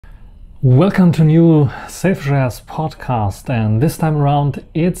Welcome to new SailfishOS podcast, and this time around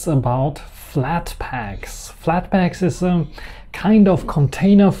it's about Flatpaks. Flatpaks is a kind of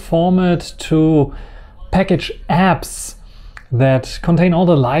container format to package apps that contain all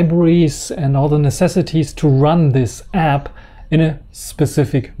the libraries and all the necessities to run this app in a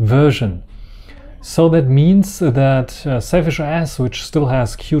specific version. So that means that SailfishOS, which still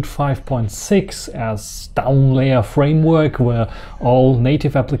has Qt 5.6 as down layer framework where all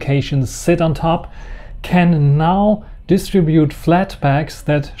native applications sit on top, can now distribute Flatpaks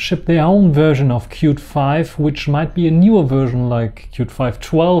that ship their own version of Qt 5, which might be a newer version like Qt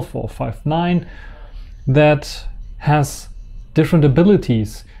 5.12 or 5.9 that has different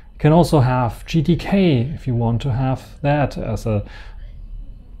abilities. You can also have GTK if you want to have that as a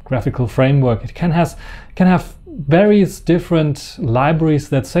graphical framework. It can have various different libraries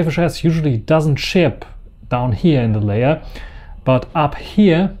that SailfishOS usually doesn't ship down here in the layer, but up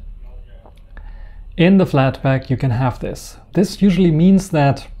here in the Flatpak you can have this. This usually means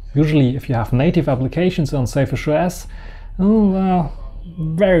that if you have native applications on SailfishOS,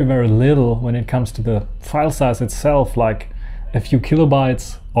 very little when it comes to the file size itself, like a few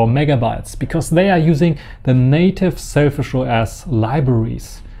kilobytes or megabytes, because they are using the native SailfishOS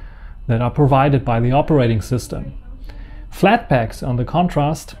libraries that are provided by the operating system. Flatpaks, on the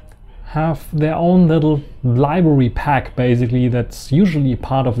contrast, have their own little library pack basically that's usually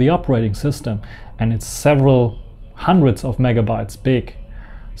part of the operating system, and it's several hundreds of megabytes big.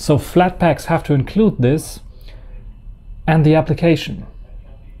 So Flatpaks have to include this and the application.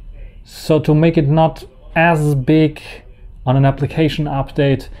 So to make it not as big on an application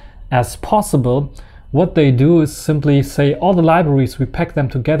update as possible, what they do is simply say all the libraries, we pack them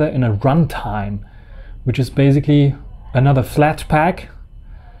together in a runtime, which is basically another Flatpak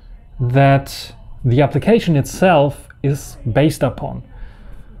that the application itself is based upon.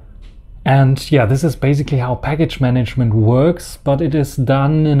 And yeah, this is basically how package management works, but it is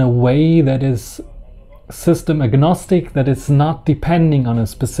done in a way that is system agnostic, that is not depending on a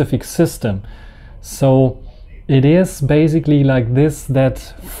specific system. So it is basically like this, that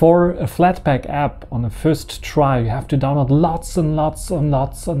for a Flatpak app on the first try you have to download lots and lots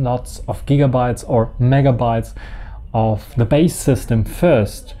of gigabytes or megabytes of the base system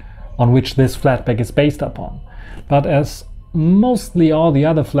first, on which this Flatpak is based upon. But as mostly all the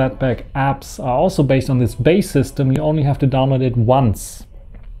other Flatpak apps are also based on this base system, you only have to download it once.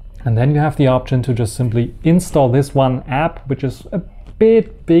 And then you have the option to just simply install this one app, which is a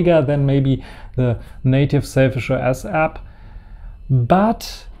bit bigger than maybe the native SailfishOS app,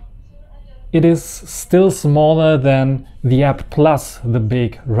 but it is still smaller than the app plus the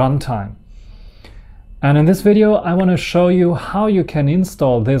big runtime. And in this video I want to show you how you can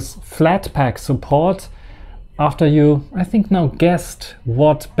install this Flatpak support after you, I think, now guessed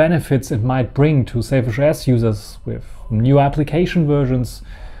what benefits it might bring to SailfishOS users with new application versions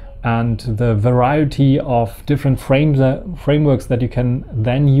and the variety of different frameworks that you can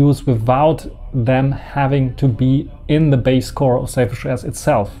then use without them having to be in the base core of SailfishOS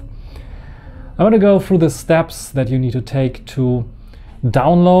itself. I want to go through the steps that you need to take to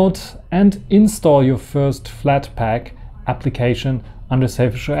download and install your first Flatpak application under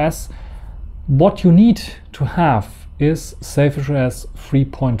SailfishOS. What you need to have is SailfishOS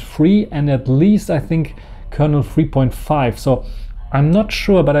 3.3 and at least, I think, kernel 3.5. So I'm not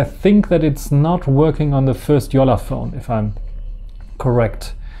sure, but I think that it's not working on the first Yola phone, if I'm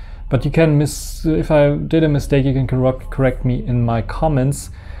correct. But you can if I did a mistake, you can correct me in my comments.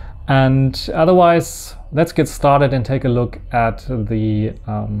 And otherwise, let's get started and take a look at the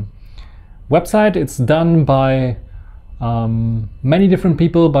website. It's done by many different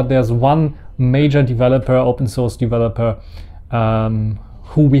people, but there's one major developer, open source developer,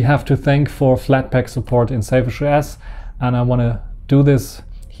 who we have to thank for Flatpak support in SailfishOS. And I want to do this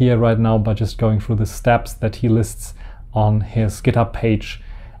here right now by just going through the steps that he lists on his GitHub page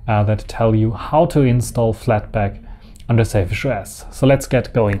that tell you how to install Flatpak under SailfishOS. So let's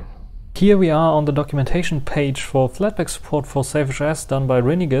get going. Here we are on the documentation page for Flatpak support for SailfishOS done by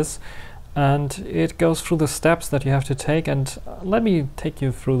Rinigus, and it goes through the steps that you have to take, and let me take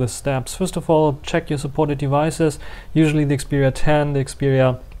you through the steps. First of all, check your supported devices. Usually the Xperia 10, the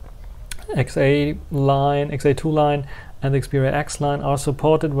Xperia XA line, XA2 line and the Xperia X line are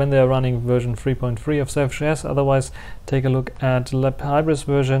supported when they are running version 3.3 of SailfishOS. Otherwise, take a look at the Hybris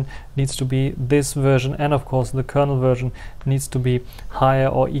version. Needs to be this version, and of course the kernel version needs to be higher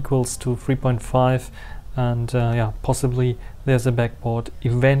or equals to 3.5. And yeah, possibly there's a backport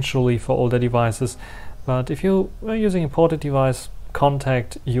eventually for older devices. But if you are using a ported device,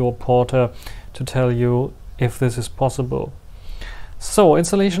 contact your porter to tell you if this is possible. So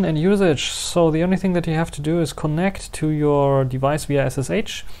installation and usage. So the only thing that you have to do is connect to your device via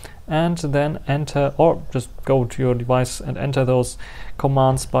SSH and then enter, or just go to your device and enter those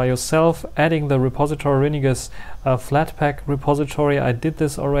commands by yourself, adding the repository Rinigus Flatpak repository. I did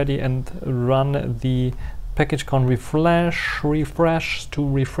this already, and run the package-con refresh to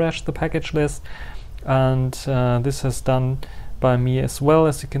refresh the package list, and this is done by me as well,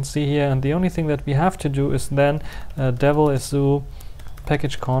 as you can see here. And the only thing that we have to do is then devil su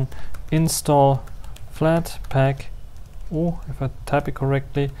package-con install Flatpak. Oh, if I type it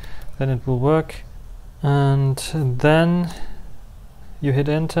correctly, then it will work. And then you hit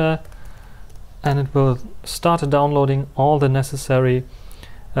enter, and it will start downloading all the necessary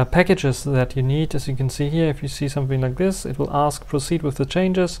packages that you need. As you can see here, if you see something like this, it will ask proceed with the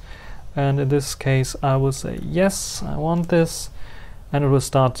changes, and in this case I will say yes, I want this, and it will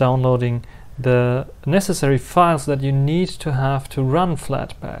start downloading the necessary files that you need to have to run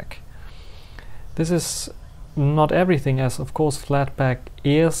Flatpak. This is not everything, as of course Flatpak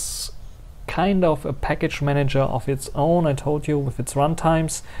is kind of a package manager of its own. I told you, with its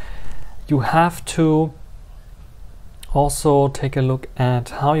runtimes. You have to also take a look at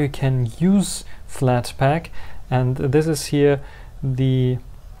how you can use Flatpak, and this is here the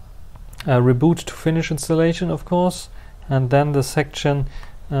reboot to finish installation, of course, and then the section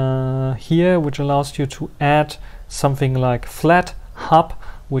here which allows you to add something like FlatHub,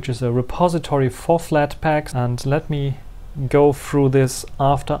 which is a repository for Flatpaks. And let me go through this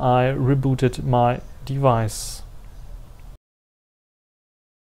after I rebooted my device.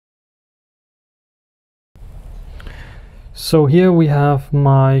 So here we have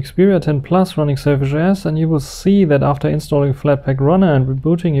my Xperia 10 Plus running SailfishOS, and you will see that after installing Flatpak Runner and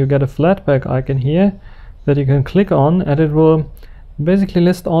rebooting, you get a Flatpak icon here that you can click on, and it will basically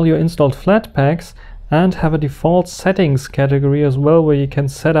list all your installed Flatpaks and have a default settings category as well, where you can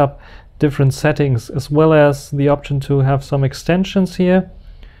set up different settings, as well as the option to have some extensions here.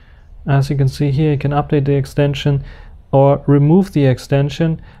 As you can see here, you can update the extension or remove the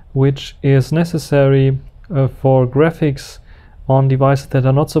extension, which is necessary for graphics on devices that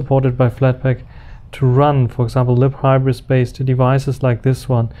are not supported by Flatpak to run, for example, libhybris based devices like this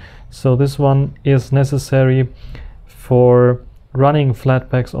one. So this one is necessary for running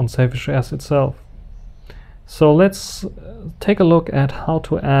Flatpaks on SailfishOS itself. So let's take a look at how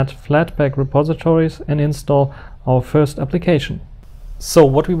to add Flatpak repositories and install our first application. So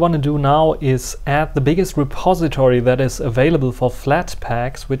what we want to do now is add the biggest repository that is available for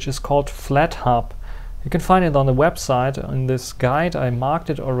Flatpaks, which is called FlatHub. You can find it on the website. In this guide I marked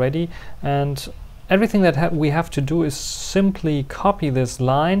it already, and everything that we have to do is simply copy this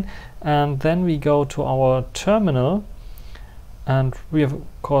line, and then we go to our terminal, and we of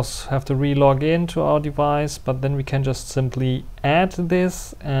course have to re-log into our device, but then we can just simply add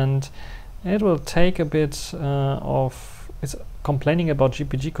this, and it will take a bit of... It's complaining about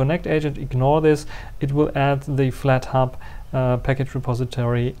GPG Connect agent, ignore this. It will add the FlatHub package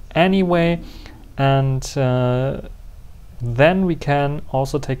repository anyway. And then we can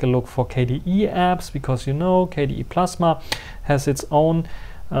also take a look for KDE apps, because you know KDE Plasma has its own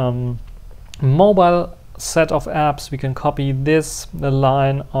mobile set of apps. We can copy the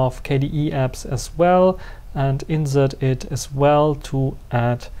line of KDE apps as well and insert it as well to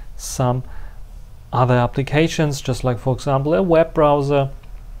add some other applications, just like, for example, a web browser,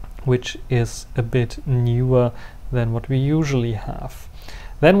 which is a bit newer than what we usually have.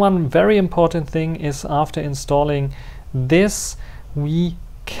 Then one very important thing is, after installing this, we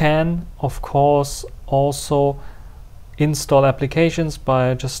can of course also install applications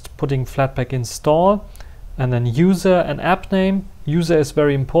by just putting Flatpak install and then user and app name. User is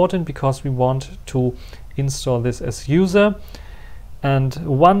very important because we want to install this as user. And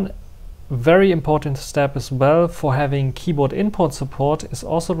one very important step as well for having keyboard input support is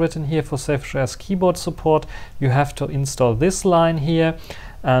also written here for SailfishOS keyboard support. You have to install this line here,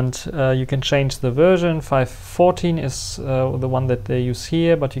 and you can change the version. 5.14 is the one that they use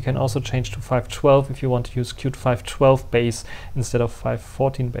here, but you can also change to 5.12 if you want to use Qt 5.12 base instead of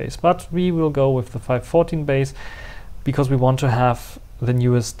 5.14 base. But we will go with the 5.14 base because we want to have the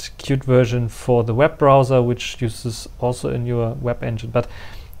newest Qt version for the web browser, which uses also a newer web engine. But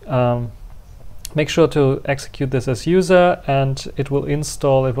make sure to execute this as user, and it will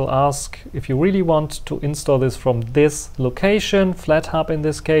install. It will ask if you really want to install this from this location, FlatHub in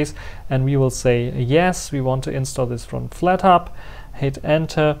this case, and we will say yes, we want to install this from FlatHub. Hit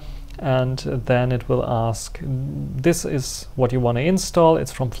enter, and then it will ask, this is what you want to install.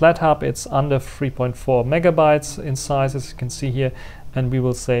 It's from FlatHub. It's under 3.4 megabytes in size, as you can see here, and we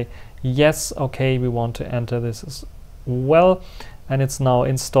will say yes, okay, we want to enter this as well. and it's now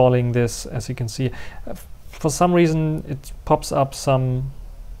installing this. As you can see, for some reason it pops up some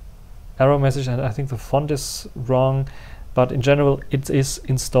error message, and I think the font is wrong, but in general it is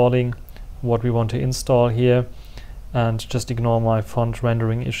installing what we want to install here, and just ignore my font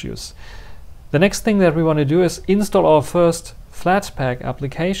rendering issues. The next thing that we want to do is install our first Flatpak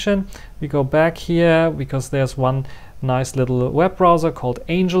application. We go back here because there's one nice little web browser called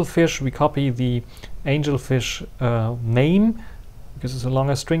Angelfish. We copy the Angelfish name because it's a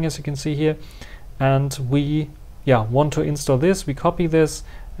longer string, as you can see here, and we want to install this. We copy this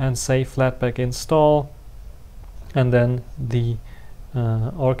and say Flatpak install, and then the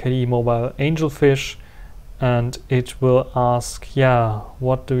OrCKD mobile Angelfish, and it will ask,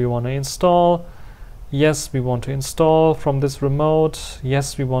 what do we want to install? Yes, we want to install from this remote.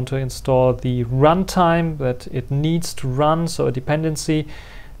 Yes, we want to install the runtime that it needs to run, so a dependency,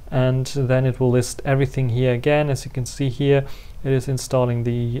 and then it will list everything here again. As you can see here, it is installing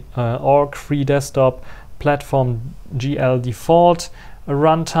the org free desktop platform GL default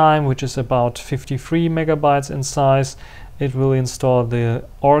runtime, which is about 53 megabytes in size. It will install the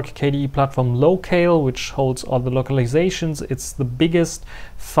OrCKD platform locale, which holds all the localizations. It's the biggest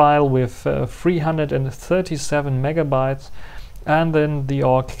file with 337 megabytes. And then the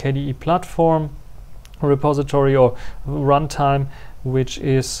OrCKD platform repository or runtime, which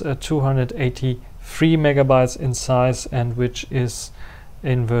is 283 megabytes in size, and which is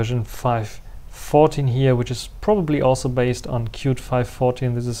in version 5.14 here, which is probably also based on Qt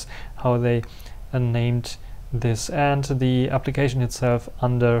 5.14. This is how they named this, and the application itself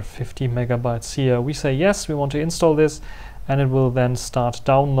under 50 megabytes here. We say yes, we want to install this, and it will then start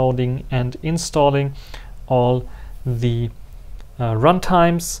downloading and installing all the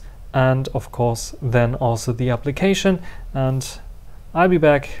runtimes, and of course then also the application. And I'll be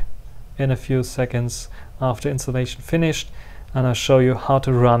back in a few seconds after installation finished, and I'll show you how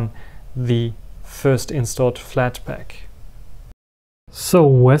to run the first installed Flatpak.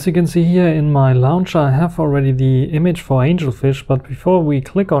 So as you can see here in my launcher, I have already the image for Angelfish, but before we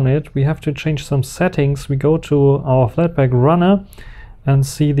click on it, we have to change some settings. We go to our Flatpak runner and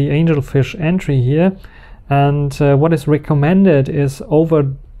see the Angelfish entry here, and what is recommended is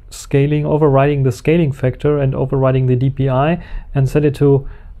overriding the scaling factor and overriding the DPI, and set it to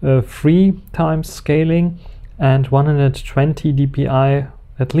 3 times scaling and 120 DPI,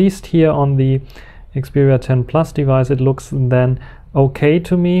 at least here on the Xperia 10 Plus device. It looks then okay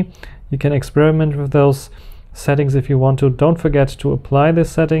to me. You can experiment with those settings if you want to. Don't forget to apply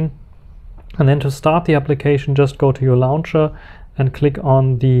this setting, and then to start the application, just go to your launcher and click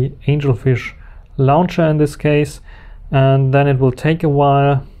on the Angelfish launcher in this case, and then it will take a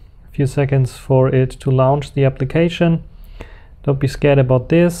while, a few seconds, for it to launch the application. Don't be scared about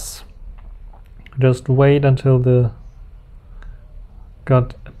this, just wait until the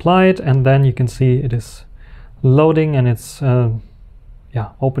got applied, and then you can see it is loading, and it's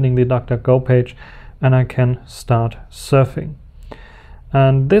opening the DuckDuckGo page, and I can start surfing.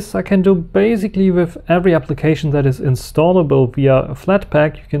 And this I can do basically with every application that is installable via a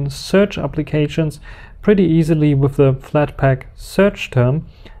Flatpak. You can search applications pretty easily with the Flatpak search term,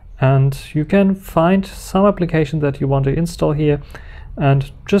 and you can find some application that you want to install here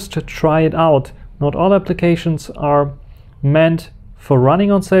and just to try it out. Not all applications are meant for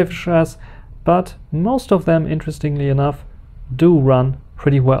running on SailfishOS, but most of them, interestingly enough, do run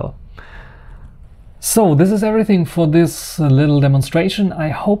pretty well. So this is everything for this little demonstration. I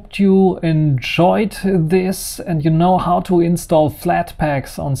hope you enjoyed this and you know how to install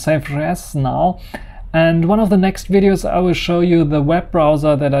Flatpaks on SailfishOS now. And one of the next videos I will show you the web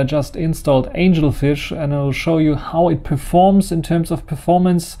browser that I just installed, Angelfish, and I will show you how it performs in terms of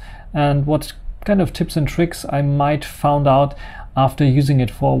performance and what kind of tips and tricks I might found out after using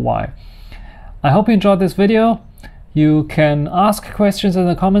it for a while. I hope you enjoyed this video. You can ask questions in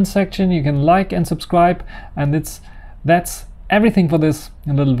the comment section, you can like and subscribe, and that's everything for this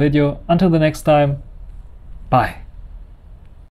little video. Until the next time, bye.